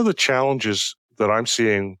 And one of the challenges that I'm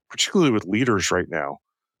seeing, particularly with leaders right now,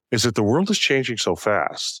 is that the world is changing so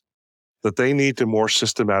fast that they need to more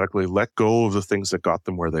systematically let go of the things that got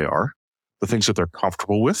them where they are, the things that they're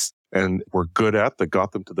comfortable with and were good at that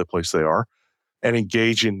got them to the place they are, and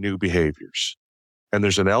engage in new behaviors. And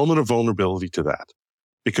there's an element of vulnerability to that,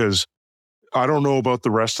 because I don't know about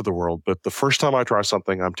the rest of the world, but the first time I try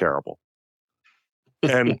something, I'm terrible.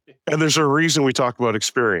 And there's a reason we talk about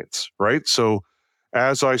experience, right? So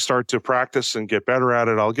as I start to practice and get better at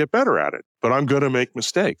it, I'll get better at it, but I'm going to make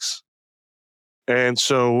mistakes. And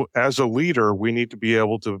so as a leader, we need to be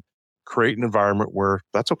able to create an environment where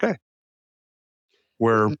that's okay,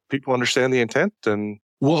 where people understand the intent. And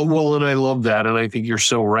Well, and I love that. And I think you're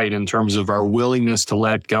so right in terms of our willingness to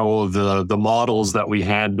let go of the models that we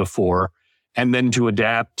had before, and then to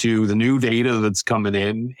adapt to the new data that's coming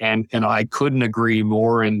in. And I couldn't agree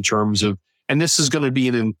more in terms of, and this is going to be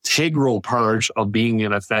an integral part of being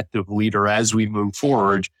an effective leader as we move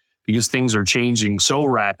forward, because things are changing so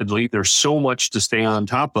rapidly. There's so much to stay on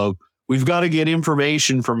top of. We've got to get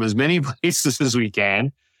information from as many places as we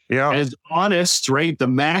can. yeah, As honest, right? The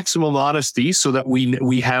maximum honesty so that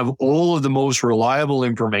we have all of the most reliable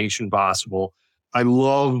information possible. I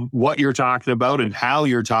love what you're talking about and how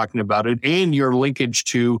you're talking about it, and your linkage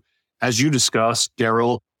to, as you discussed,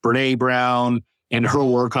 Darryl, Brene Brown, and her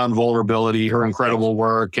work on vulnerability, her incredible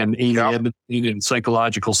work, and Amy Edmondson in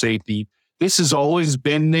psychological safety. This has always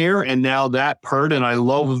been there, and now that part, and I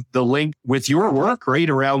love the link with your work, right,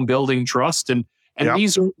 around building trust. And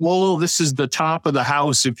these are, well, this is the top of the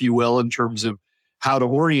house, if you will, in terms of how to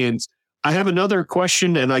orient. I have another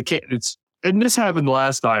question, and and this happened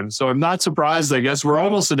last time, so I'm not surprised. I guess we're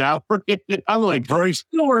almost an hour in. I'm like,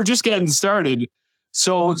 we're just getting started.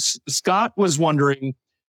 So Scott was wondering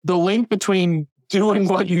the link between doing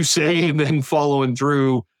what you say and then following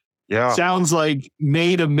through. yeah, Sounds like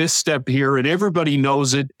made a misstep here, and everybody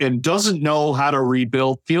knows it and doesn't know how to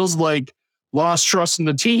rebuild. Feels like lost trust in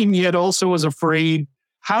the team, yet also was afraid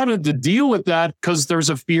how to deal with that, because there's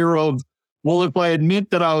a fear of, well, if I admit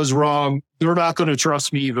that I was wrong, they're not going to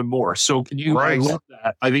trust me even more. So can you? Right. I love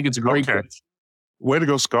that. I think it's a great question. Way to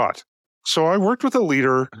go, Scott. So I worked with a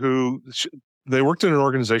leader who they worked in an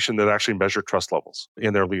organization that actually measured trust levels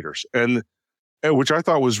in their leaders, and which I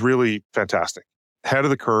thought was really fantastic. Head of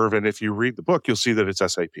the curve. And if you read the book, you'll see that it's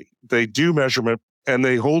SAP. They do measurement and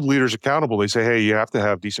they hold leaders accountable. They say, hey, you have to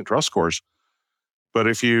have decent trust scores. But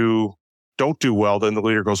if you don't do well, then the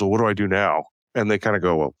leader goes, well, what do I do now? And they kind of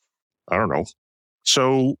go, well, I don't know.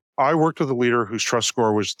 So I worked with a leader whose trust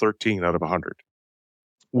score was 13 out of 100.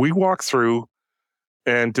 We walked through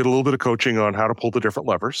and did a little bit of coaching on how to pull the different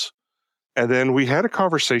levers. And then we had a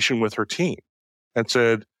conversation with her team and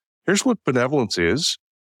said, here's what benevolence is.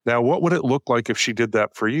 Now, what would it look like if she did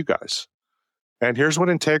that for you guys? And here's what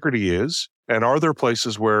integrity is. And are there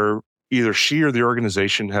places where either she or the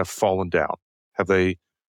organization have fallen down? Have they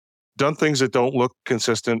done things that don't look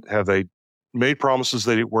consistent? Have they made promises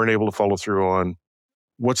they weren't able to follow through on?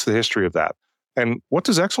 What's the history of that? And what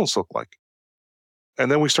does excellence look like? And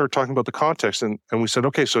then we started talking about the context, and we said,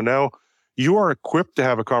 okay, so now you are equipped to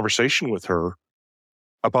have a conversation with her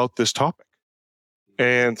about this topic.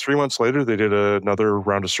 And 3 months later, they did another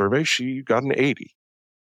round of survey. She got an 80.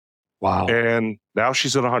 Wow. And now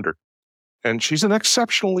she's at 100. And she's an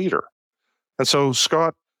exceptional leader. And so,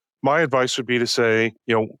 Scott, my advice would be to say,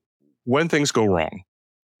 when things go wrong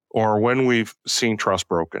or when we've seen trust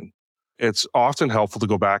broken, it's often helpful to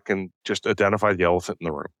go back and just identify the elephant in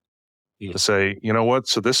the room. To say, you know what?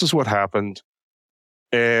 So this is what happened.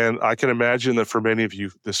 And I can imagine that for many of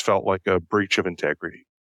you, this felt like a breach of integrity.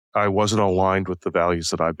 I wasn't aligned with the values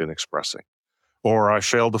that I've been expressing, or I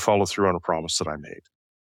failed to follow through on a promise that I made.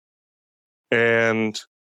 And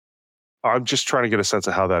I'm just trying to get a sense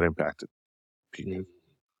of how that impacted people.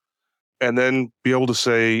 And then be able to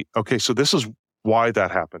say, okay, so this is why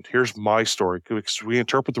that happened. Here's my story. Because we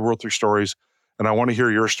interpret the world through stories, and I want to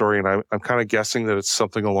hear your story. And I'm kind of guessing that it's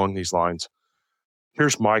something along these lines.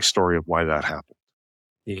 Here's my story of why that happened.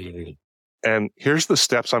 Mm-hmm. And here's the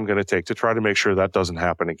steps I'm going to take to try to make sure that doesn't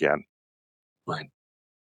happen again. Right.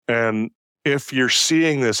 And if you're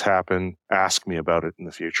seeing this happen, ask me about it in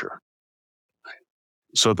the future. Right.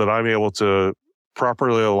 So that I'm able to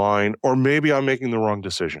properly align, or maybe I'm making the wrong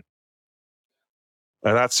decision.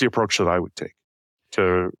 And that's the approach that I would take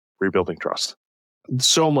to rebuilding trust.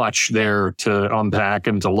 So much there to unpack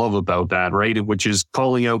and to love about that, right? Which is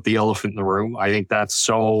calling out the elephant in the room. I think that's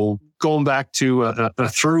so going back to a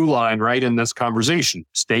through line, right? In this conversation,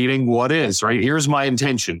 stating what is, right? Here's my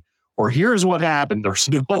intention, or here's what happened, or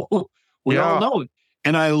no, we all know it.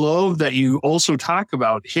 And I love that you also talk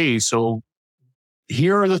about, hey, so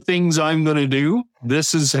here are the things I'm going to do.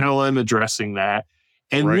 This is how I'm addressing that.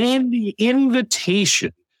 And then the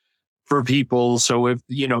invitation for people. So if,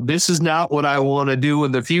 this is not what I want to do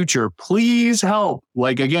in the future, please help.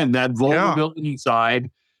 Like, again, that vulnerability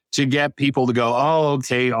side to get people to go, oh,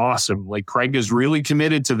 okay, awesome. Like Craig is really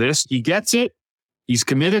committed to this. He gets it. He's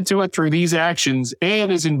committed to it through these actions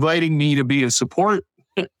and is inviting me to be a support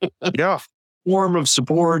form of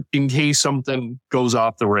support in case something goes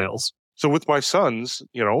off the rails. So with my sons,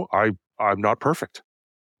 I'm not perfect.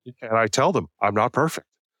 And I tell them I'm not perfect.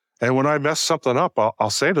 And when I mess something up, I'll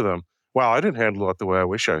say to them, wow, I didn't handle it the way I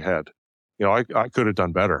wish I had. I could have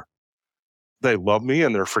done better. They love me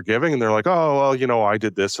and they're forgiving and they're like, oh, well, I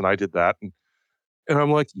did this and I did that. And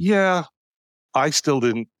I'm like, yeah, I still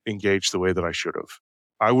didn't engage the way that I should have.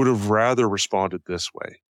 I would have rather responded this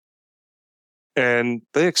way. And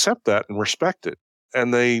they accept that and respect it.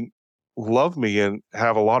 And they love me and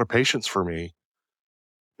have a lot of patience for me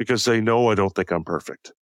because they know I don't think I'm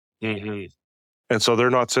perfect. Mm-hmm. And so they're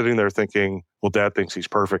not sitting there thinking, well, Dad thinks he's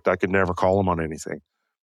perfect. I could never call him on anything.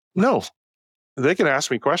 No, they can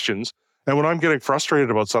ask me questions. And when I'm getting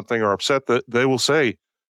frustrated about something or upset, they will say,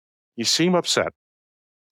 you seem upset.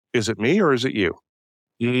 Is it me or is it you?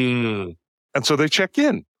 Mm. And so they check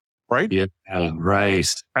in, right? Yeah,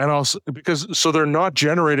 right. And also so they're not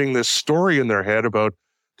generating this story in their head about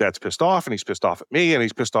Dad's pissed off and he's pissed off at me and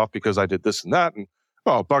he's pissed off because I did this and that and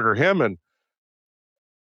bugger him. And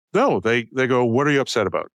no, they go, what are you upset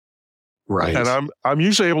about? Right. And I'm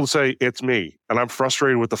usually able to say, it's me. And I'm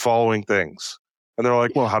frustrated with the following things. And they're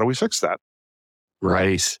like, well, how do we fix that?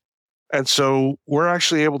 Right. And so we're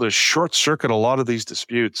actually able to short circuit a lot of these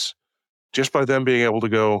disputes just by them being able to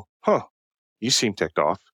go, you seem ticked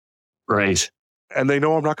off. Right. And they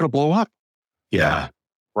know I'm not going to blow up. Yeah.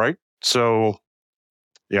 Right. So,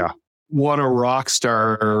 yeah. What a rock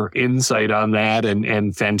star insight on that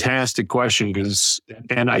and fantastic question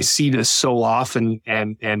and I see this so often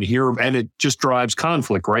and it just drives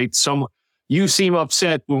conflict, right? You seem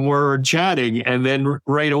upset when we're chatting and then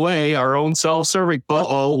right away our own self-serving,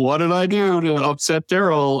 what did I do to upset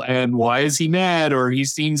Darryl and why is he mad or he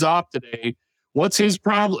seems off today? What's his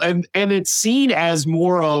problem? And it's seen as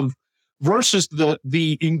more of versus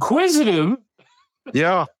the inquisitive.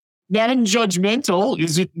 Yeah. Non-judgmental.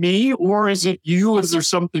 Is it me or is it you? Is there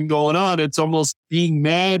something going on? It's almost being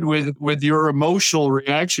mad with your emotional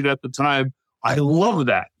reaction at the time. I love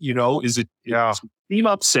that. Is it seem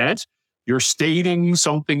upset? You're stating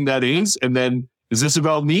something that is, and then is this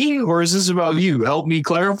about me or is this about you? Help me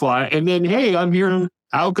clarify. And then, hey, I'm here.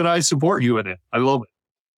 How can I support you in it? I love it.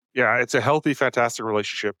 Yeah, it's a healthy, fantastic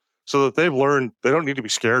relationship so that they've learned they don't need to be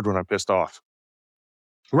scared when I'm pissed off.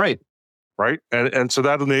 Right. Right. And so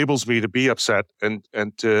that enables me to be upset and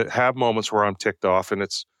to have moments where I'm ticked off and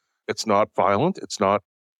it's not violent. It's not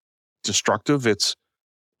destructive. It's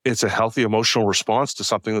a healthy emotional response to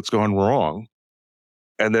something that's going wrong.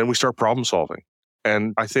 And then we start problem solving.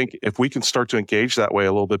 And I think if we can start to engage that way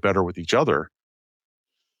a little bit better with each other,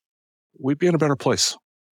 we'd be in a better place.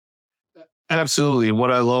 Absolutely. And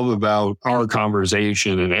what I love about our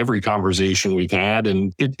conversation and every conversation we've had,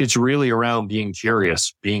 and it's really around being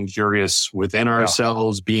curious within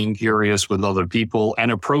ourselves, being curious with other people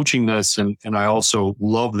and approaching this. And I also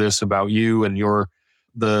love this about you and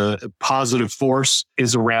the positive force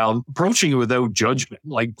is around approaching it without judgment.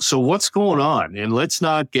 Like, so what's going on? And let's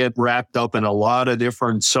not get wrapped up in a lot of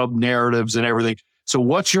different sub narratives and everything. So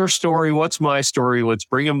what's your story? What's my story? Let's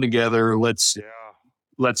bring them together. Let's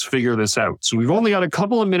figure this out. So we've only got a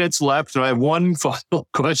couple of minutes left. And I have one final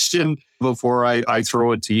question before I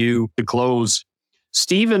throw it to you to close.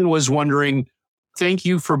 Stephen was wondering, thank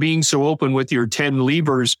you for being so open with your 10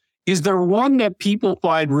 levers. Is there one that people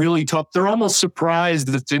find really tough? They're almost surprised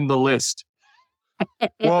that's in the list.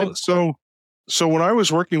 Well, so when I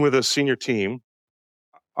was working with a senior team,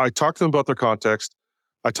 I talked to them about their context.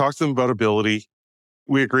 I talked to them about ability.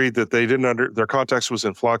 We agreed that their context was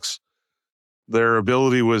in flux. Their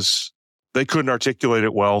ability was, they couldn't articulate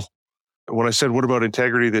it well. When I said, what about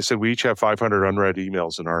integrity? They said, we each have 500 unread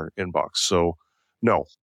emails in our inbox. So no,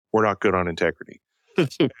 we're not good on integrity.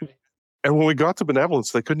 And when we got to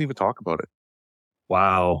benevolence, they couldn't even talk about it.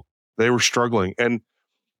 Wow. They were struggling. And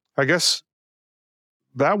I guess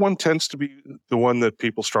that one tends to be the one that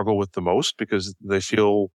people struggle with the most because they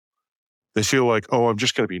feel like, oh, I'm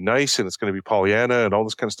just going to be nice and it's going to be Pollyanna and all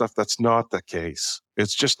this kind of stuff. That's not the case.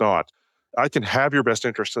 It's just not. I can have your best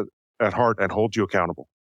interest at heart and hold you accountable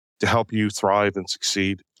to help you thrive and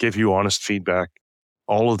succeed, give you honest feedback,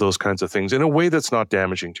 all of those kinds of things in a way that's not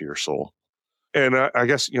damaging to your soul. And I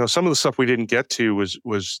guess, some of the stuff we didn't get to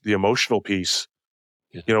was the emotional piece,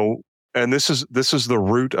 and this is the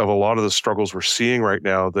root of a lot of the struggles we're seeing right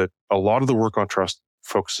now, that a lot of the work on trust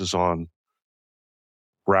focuses on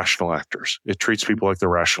rational actors. It treats people like they're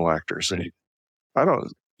rational actors. And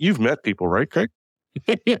you've met people, right, Craig?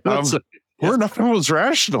 We're not always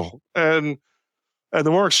rational. And the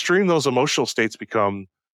more extreme those emotional states become,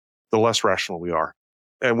 the less rational we are.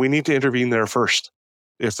 And we need to intervene there first.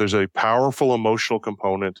 If there's a powerful emotional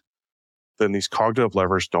component, then these cognitive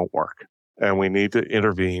levers don't work. And we need to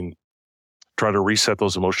intervene, try to reset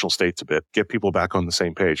those emotional states a bit, get people back on the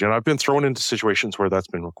same page. And I've been thrown into situations where that's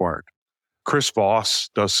been required. Chris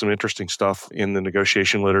Voss does some interesting stuff in the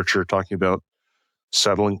negotiation literature talking about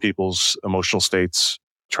settling people's emotional states,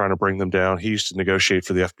 trying to bring them down. He used to negotiate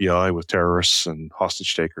for the FBI with terrorists and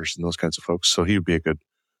hostage takers and those kinds of folks. So he would be a good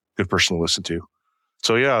person to listen to.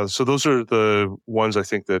 So yeah, so those are the ones I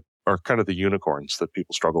think that are kind of the unicorns that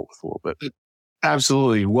people struggle with a little bit.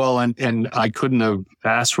 Absolutely. Well, and I couldn't have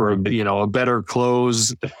asked for a better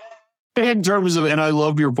close in terms of, and I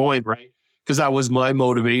love your point, right? Because that was my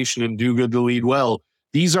motivation in Do Good to Lead Well.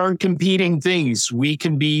 These aren't competing things. We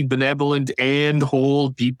can be benevolent and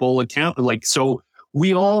hold people accountable. So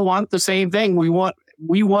we all want the same thing. We want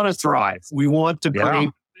to thrive. We want to create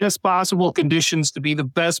the best possible conditions to be the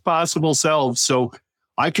best possible selves. So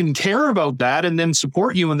I can care about that and then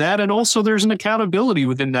support you in that. And also there's an accountability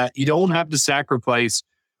within that. You don't have to sacrifice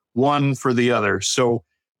one for the other. So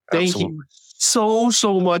thank you so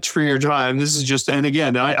much for your time. This is just, and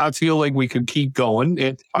again, I feel like we could keep going.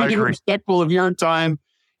 And I agree. Respectful of your time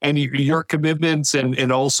and your commitments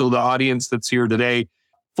and also the audience that's here today.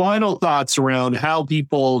 Final thoughts around how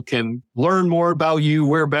people can learn more about you,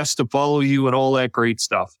 where best to follow you, and all that great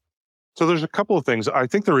stuff. So there's a couple of things. I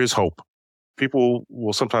think there is hope. People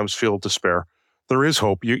will sometimes feel despair. There is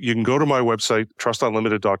hope. You can go to my website,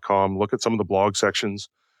 trustunlimited.com, look at some of the blog sections.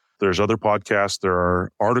 There's other podcasts. There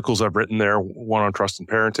are articles I've written there, one on trust and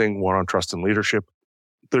parenting, one on trust and leadership.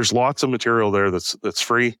 There's lots of material there that's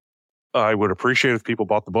free. I would appreciate if people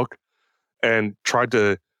bought the book and tried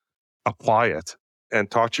to apply it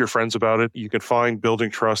and talk to your friends about it. You can find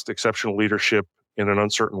Building Trust, Exceptional Leadership in an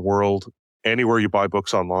Uncertain World anywhere you buy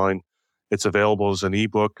books online. It's available as an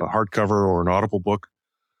ebook, a hardcover, or an Audible book.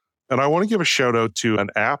 And I want to give a shout out to an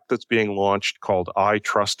app that's being launched called I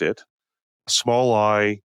Trust It, small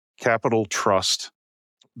I, capital trust.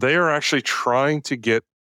 They are actually trying to get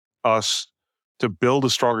us to build a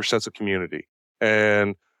stronger sense of community.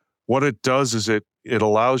 And what it does is it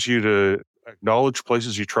allows you to acknowledge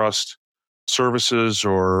places you trust, services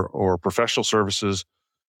or professional services.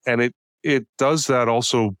 And it does that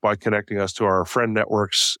also by connecting us to our friend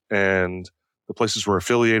networks and the places we're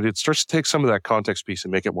affiliated. It starts to take some of that context piece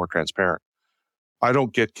and make it more transparent. I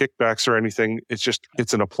don't get kickbacks or anything.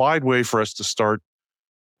 It's an applied way for us to start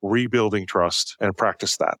rebuilding trust and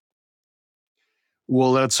practice that.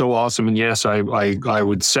 Well, that's so awesome. And yes, I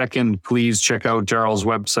would second, please check out Darryl's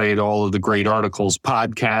website, all of the great articles,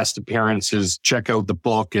 podcast appearances, check out the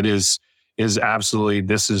book. It is absolutely,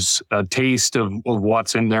 this is a taste of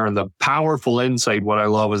what's in there and the powerful insight. What I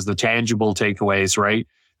love is the tangible takeaways, right?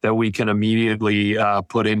 That we can immediately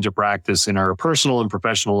put into practice in our personal and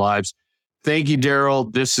professional lives. Thank you,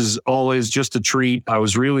 Darryl. This is always just a treat. I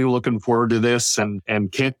was really looking forward to this and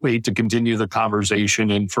can't wait to continue the conversation.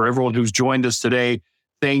 And for everyone who's joined us today,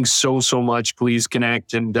 thanks so much. Please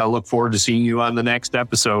connect and look forward to seeing you on the next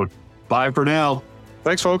episode. Bye for now.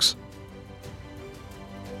 Thanks, folks.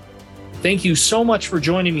 Thank you so much for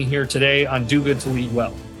joining me here today on Do Good to Lead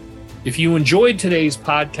Well. If you enjoyed today's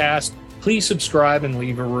podcast, please subscribe and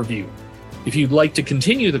leave a review. If you'd like to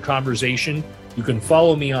continue the conversation, you can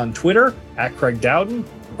follow me on Twitter @Craig Dowden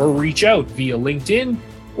or reach out via LinkedIn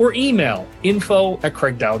or email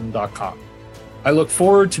info@craigdowden.com. I look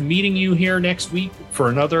forward to meeting you here next week for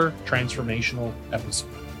another transformational episode.